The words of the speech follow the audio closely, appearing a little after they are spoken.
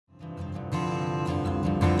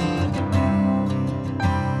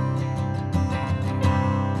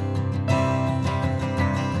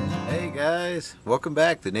guys, welcome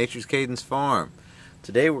back to Nature's Cadence Farm.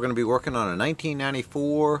 Today we're going to be working on a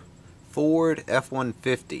 1994 Ford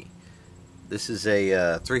F150. This is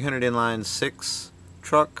a 300 inline 6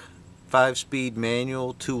 truck, 5-speed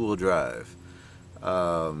manual, 2-wheel drive.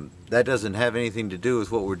 That doesn't have anything to do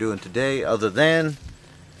with what we're doing today other than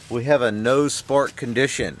we have a no spark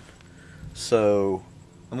condition. So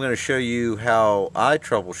I'm going to show you how I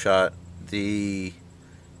troubleshot the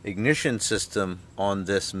ignition system on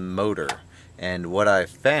this motor, and what I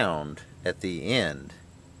found at the end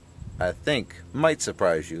I think might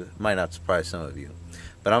surprise you, might not surprise some of you,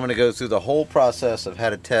 but I'm going to go through the whole process of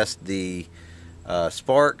how to test the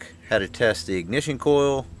spark, how to test the ignition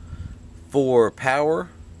coil for power,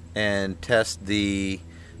 and test the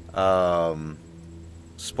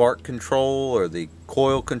spark control, or the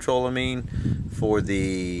coil control I mean, for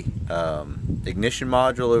the ignition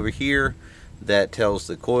module over here that tells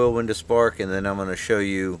the coil when to spark. And then I'm going to show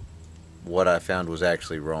you what I found was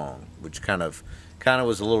actually wrong, which kind of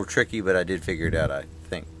was a little tricky, but I did figure it out, I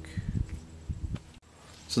think.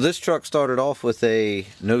 So this truck started off with a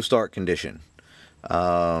no start condition,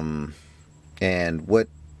 and what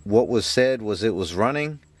was said was it was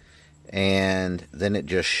running, and then it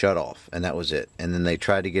just shut off, and that was it. And then they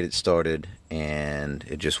tried to get it started and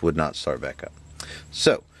it just would not start back up.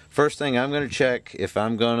 So first thing I'm going to check, if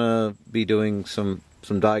I'm going to be doing some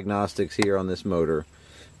diagnostics here on this motor,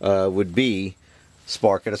 would be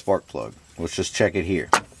spark at a spark plug. Let's just check it here.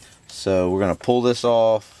 So we're going to pull this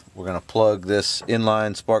off. We're going to plug this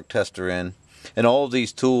inline spark tester in. And all of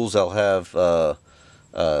these tools, I'll have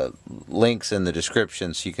links in the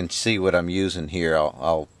description so you can see what I'm using here.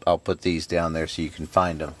 I'll put these down there so you can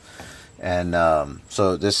find them. And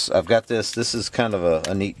so I've got this. This is kind of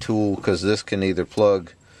a neat tool, because this can either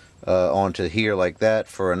plug onto here like that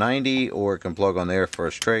for a 90, or it can plug on there for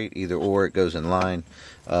a straight. Either or, it goes in line.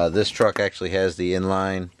 This truck actually has the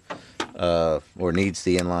inline, or needs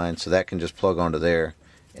the inline, so that can just plug onto there.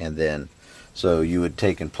 And then so you would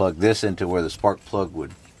take and plug this into where the spark plug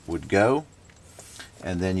would go,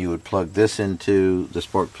 and then you would plug this into the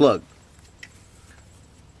spark plug.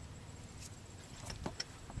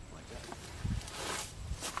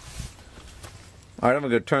 Alright, I'm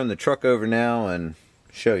going to turn the truck over now and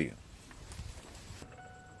show you.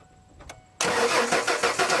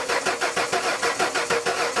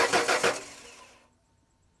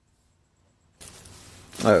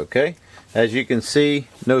 Okay, as you can see,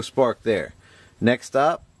 no spark there. Next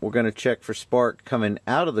up, we're going to check for spark coming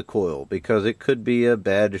out of the coil, because it could be a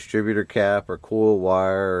bad distributor cap or coil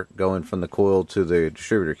wire going from the coil to the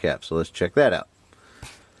distributor cap. So let's check that out.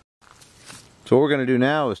 So what we're going to do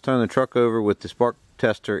now is turn the truck over with the spark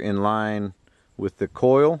tester in line with the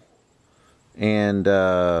coil and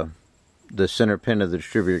the center pin of the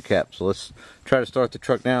distributor cap. So let's try to start the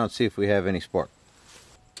truck now and see if we have any spark.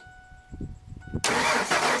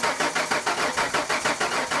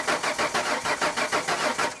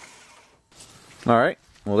 Alright,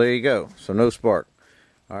 well there you go. So no spark.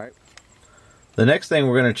 Alright. The next thing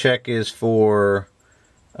we're going to check is for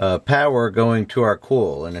power going to our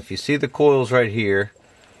coil. And if you see the coils right here,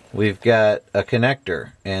 we've got a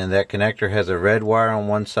connector, and that connector has a red wire on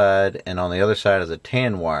one side, and on the other side is a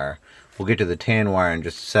tan wire. We'll get to the tan wire in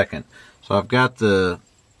just a second. So I've got the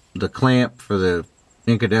clamp for the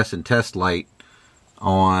incandescent test light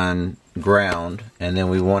on ground, and then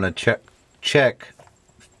we want to check.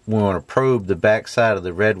 We want to probe the back side of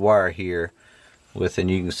the red wire here with, and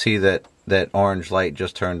you can see that orange light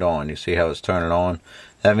just turned on. You see how it's turning on?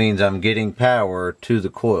 That means I'm getting power to the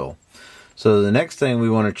coil. So the next thing we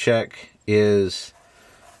want to check is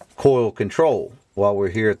coil control while we're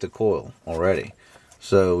here at the coil already.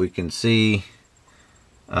 So we can see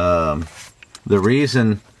the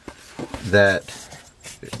reason that,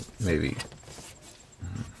 maybe,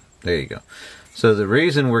 there you go. So the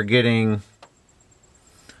reason we're getting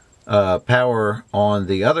power on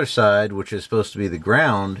the other side, which is supposed to be the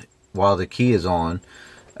ground while the key is on,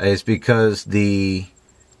 is because the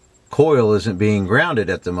coil isn't being grounded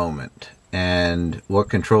at the moment. And what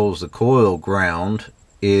controls the coil ground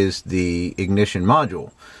is the ignition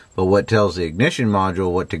module. But what tells the ignition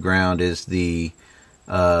module what to ground is the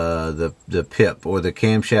PIP, or the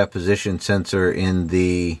camshaft position sensor in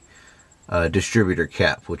the distributor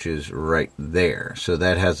cap, which is right there. So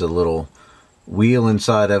that has a little wheel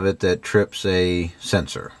inside of it that trips a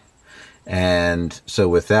sensor. And so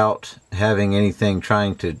without having anything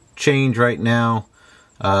trying to change right now,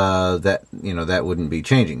 that wouldn't be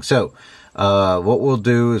changing. So what we'll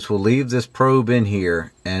do is we'll leave this probe in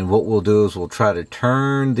here, and what we'll do is we'll try to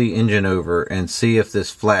turn the engine over and see if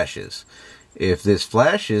this flashes. If this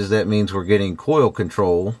flashes, that means we're getting coil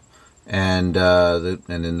control and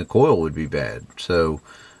then the coil would be bad. So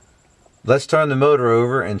let's turn the motor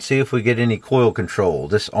over and see if we get any coil control.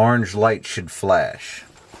 This orange light should flash.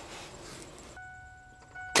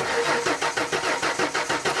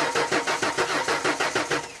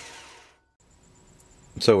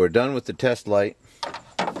 So we're done with the test light,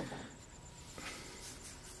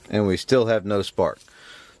 and we still have no spark.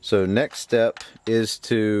 So next step is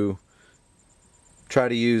to try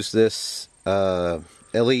to use this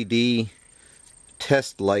LED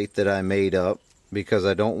test light that I made up, because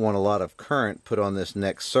I don't want a lot of current put on this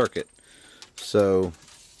next circuit. So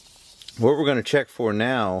what we're going to check for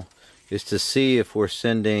now is to see if we're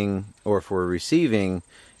sending or if we're receiving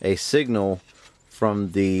a signal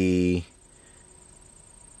from the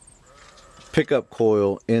pickup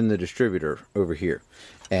coil in the distributor over here.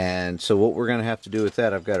 And so what we're going to have to do with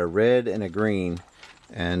that, I've got a red and a green,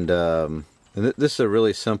 and this is a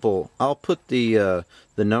really simple. I'll put the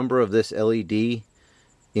number of this LED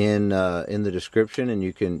in the description, and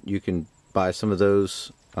you can buy some of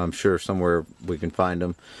those. I'm sure somewhere we can find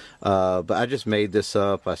them. But I just made this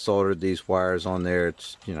up. I soldered these wires on there.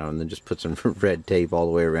 It's, you know, and then just put some red tape all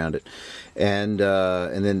the way around it. And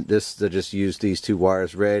then I just used these two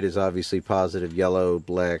wires. Red is obviously positive, yellow,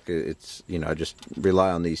 black. It's, you know, I just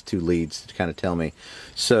rely on these two leads to kind of tell me.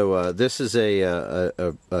 So this is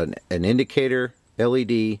an indicator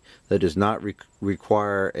LED that does not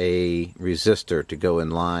require a resistor to go in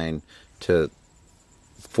line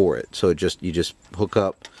for it. So you just hook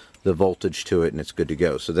up the voltage to it and it's good to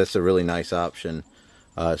go. So that's a really nice option,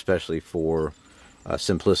 especially for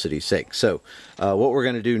simplicity's sake. So what we're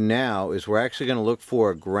going to do now is we're actually going to look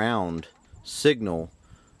for a ground signal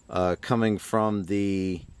coming from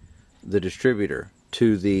the distributor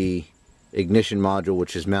to the ignition module,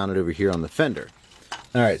 which is mounted over here on the fender.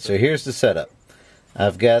 Alright, so here's the setup.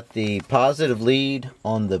 I've got the positive lead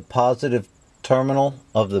on the positive terminal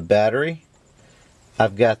of the battery.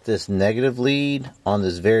 I've got this negative lead on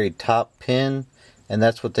this very top pin, and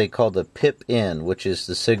that's what they call the PIP in, which is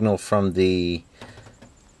the signal from the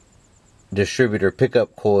distributor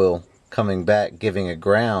pickup coil coming back, giving a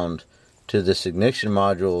ground to this ignition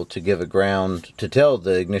module to give a ground, to tell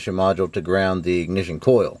the ignition module to ground the ignition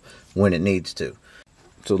coil when it needs to.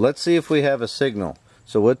 So let's see if we have a signal.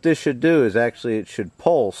 So what this should do is actually it should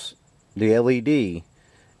pulse the LED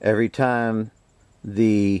every time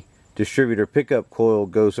the distributor pickup coil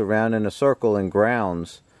goes around in a circle and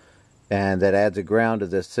grounds, and that adds a ground to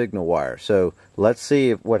this signal wire. So let's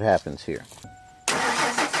see what happens here.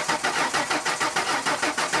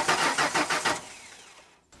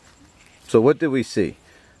 So what did we see?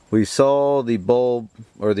 We saw the bulb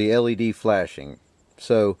or the LED flashing.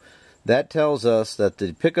 So that tells us that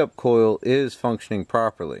the pickup coil is functioning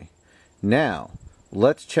properly. Now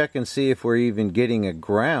let's check and see if we're even getting a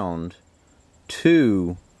ground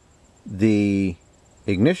to the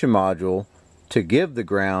ignition module to give the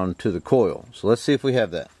ground to the coil. So let's see if we have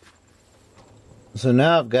that. So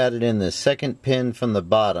now I've got it in the second pin from the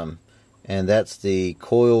bottom, and that's the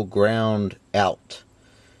coil ground out.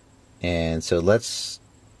 And so let's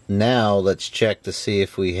check to see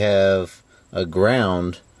if we have a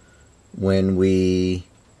ground when we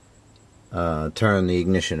turn the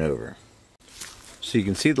ignition over. So you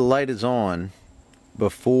can see the light is on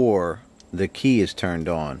before the key is turned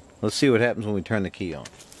on. Let's see what happens when we turn the key on.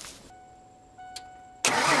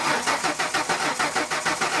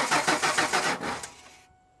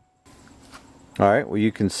 Alright, well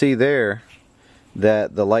you can see there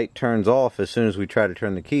that the light turns off as soon as we try to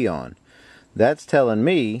turn the key on. That's telling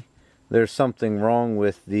me there's something wrong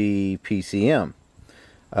with the PCM,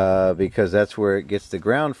 because that's where it gets the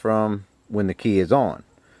ground from when the key is on.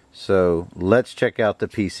 So let's check out the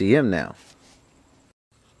PCM now.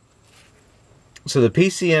 So the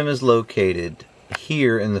PCM is located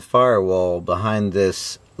here in the firewall behind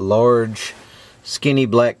this large skinny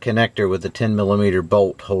black connector with a 10mm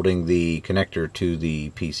bolt holding the connector to the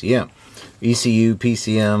PCM. ECU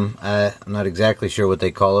PCM, I'm not exactly sure what they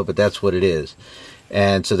call it, but that's what it is.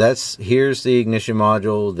 And so here's the ignition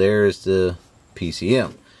module, there's the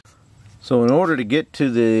PCM. So in order to get to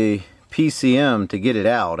the PCM, to get it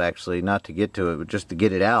out, actually, not to get to it, but just to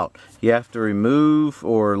get it out, you have to remove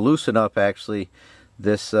or loosen up actually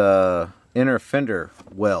this inner fender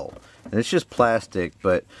well. And it's just plastic,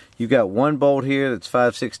 but you've got one bolt here that's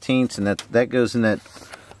 5/16, and that goes in that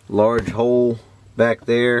large hole back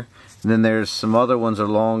there. And then there's some other ones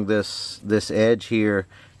along this edge here,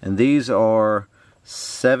 and these are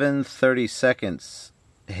 7/32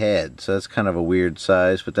 head, so that's kind of a weird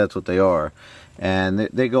size, but that's what they are. And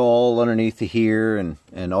they go all underneath here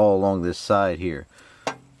and all along this side here.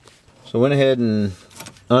 So I went ahead and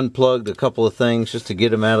unplugged a couple of things just to get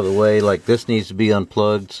them out of the way. Like this needs to be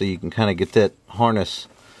unplugged so you can kind of get that harness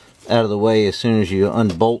out of the way as soon as you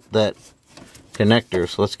unbolt that connector.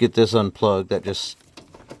 So let's get this unplugged. That just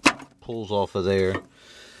pulls off of there.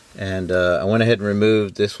 And I went ahead and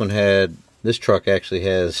removed this one. This truck actually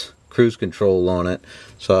has cruise control on it,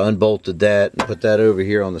 so I unbolted that and put that over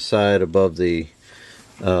here on the side above the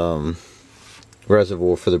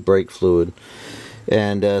reservoir for the brake fluid.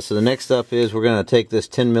 And so the next step is we're going to take this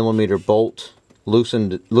 10mm bolt,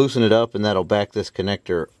 loosen it up, and that'll back this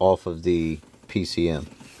connector off of the PCM.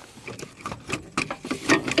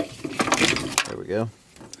 There we go.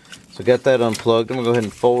 So got that unplugged. I'm going to go ahead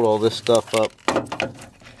and fold all this stuff up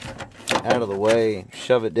out of the way,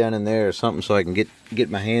 shove it down in there or something so I can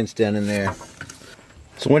get my hands down in there.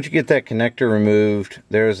 So once you get that connector removed,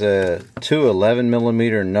 there's two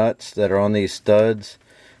 11mm nuts that are on these studs,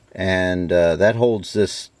 and that holds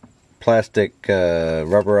this plastic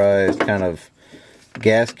rubberized kind of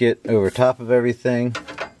gasket over top of everything.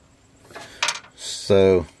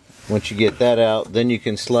 So once you get that out, then you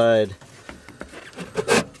can slide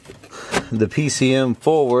the PCM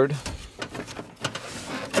forward,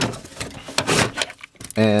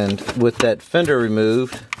 and with that fender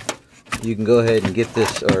removed, you can go ahead and get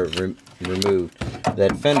this, or removed,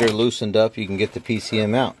 that fender loosened up, you can get the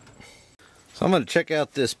PCM out. So I'm going to check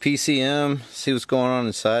out this PCM, see what's going on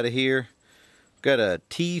inside of here. Got a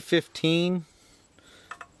T15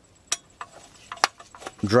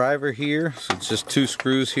 driver here, so it's just 2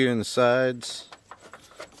 screws here in the sides.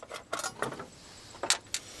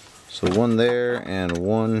 So one there and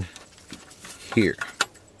one here.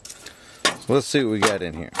 So let's see what we got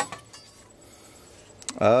in here.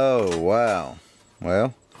 Oh, wow.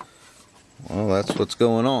 Well, that's what's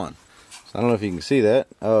going on. So I don't know if you can see that.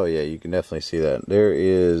 Oh yeah, you can definitely see that. There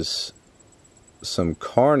is some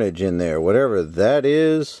carnage in there. Whatever that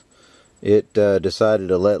is, it decided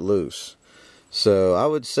to let loose. So I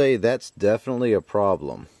would say that's definitely a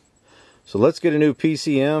problem. So let's get a new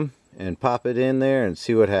PCM and pop it in there and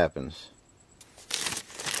see what happens.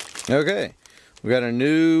 Okay, we got a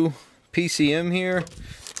new PCM here.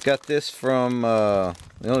 Got this from the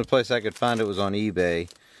only place I could find it was on eBay,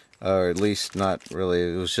 or at least not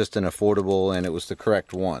really. It was just an affordable, and it was the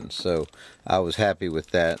correct one, so I was happy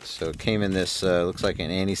with that. So it came in this looks like an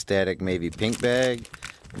anti-static, maybe pink bag,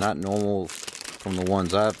 not normal from the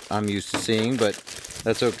ones I'm used to seeing, but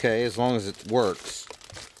that's okay as long as it works.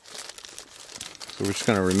 So we're just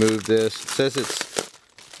going to remove this. It says it's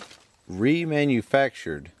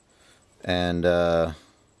remanufactured, and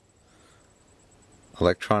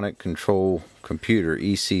electronic control computer,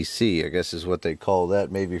 ECC, I guess is what they call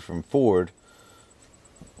that, maybe from Ford.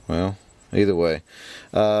 Well, either way,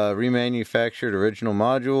 remanufactured, original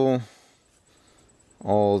module,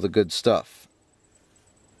 all the good stuff.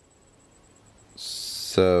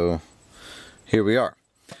 So here we are.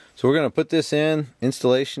 So we're going to put this in.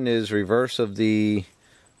 Installation is reverse of the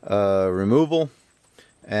removal,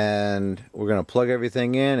 and we're going to plug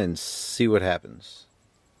everything in and see what happens.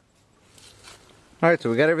 Alright,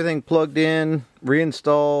 so we got everything plugged in,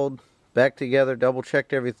 reinstalled, back together, double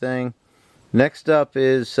checked everything. Next up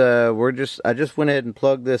is I just went ahead and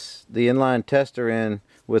plugged the inline tester in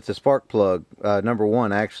with the spark plug, number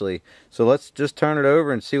 1 actually. So let's just turn it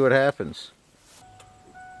over and see what happens.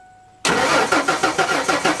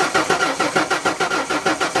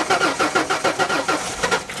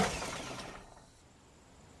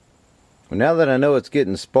 Well, now that I know it's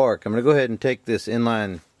getting spark, I'm going to go ahead and take this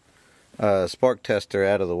inline spark tester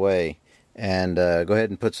out of the way and go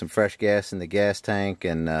ahead and put some fresh gas in the gas tank,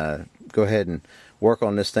 and go ahead and work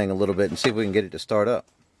on this thing a little bit and see if we can get it to start up.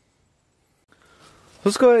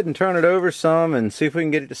 Let's go ahead and turn it over some and see if we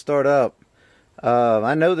can get it to start up.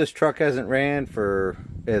 I know this truck hasn't ran for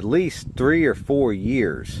at least 3 or 4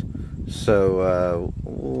 years, so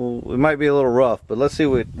it might be a little rough, but let's see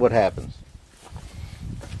what happens.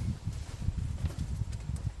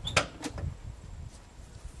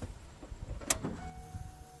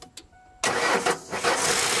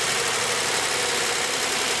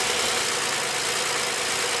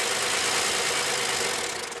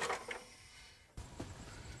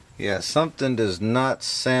 Yeah, something does not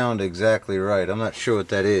sound exactly right. I'm not sure what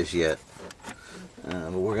that is yet,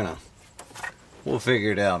 but we'll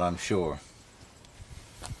figure it out, I'm sure.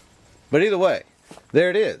 But either way,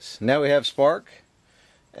 there it is. Now we have spark,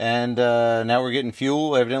 and now we're getting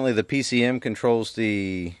fuel. Evidently the PCM controls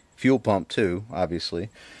the fuel pump too, obviously.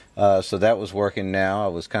 So that was working now. I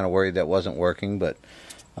was kind of worried that wasn't working, but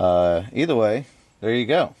either way, there you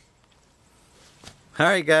go.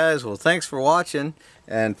 Alright guys, well thanks for watching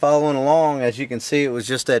and following along. As you can see, it was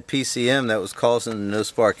just that PCM that was causing the no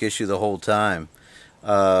spark issue the whole time.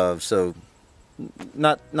 So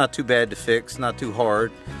not too bad to fix, not too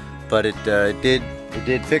hard, but it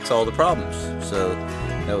did fix all the problems. So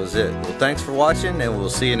that was it. Well, thanks for watching, and we'll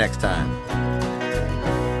see you next time.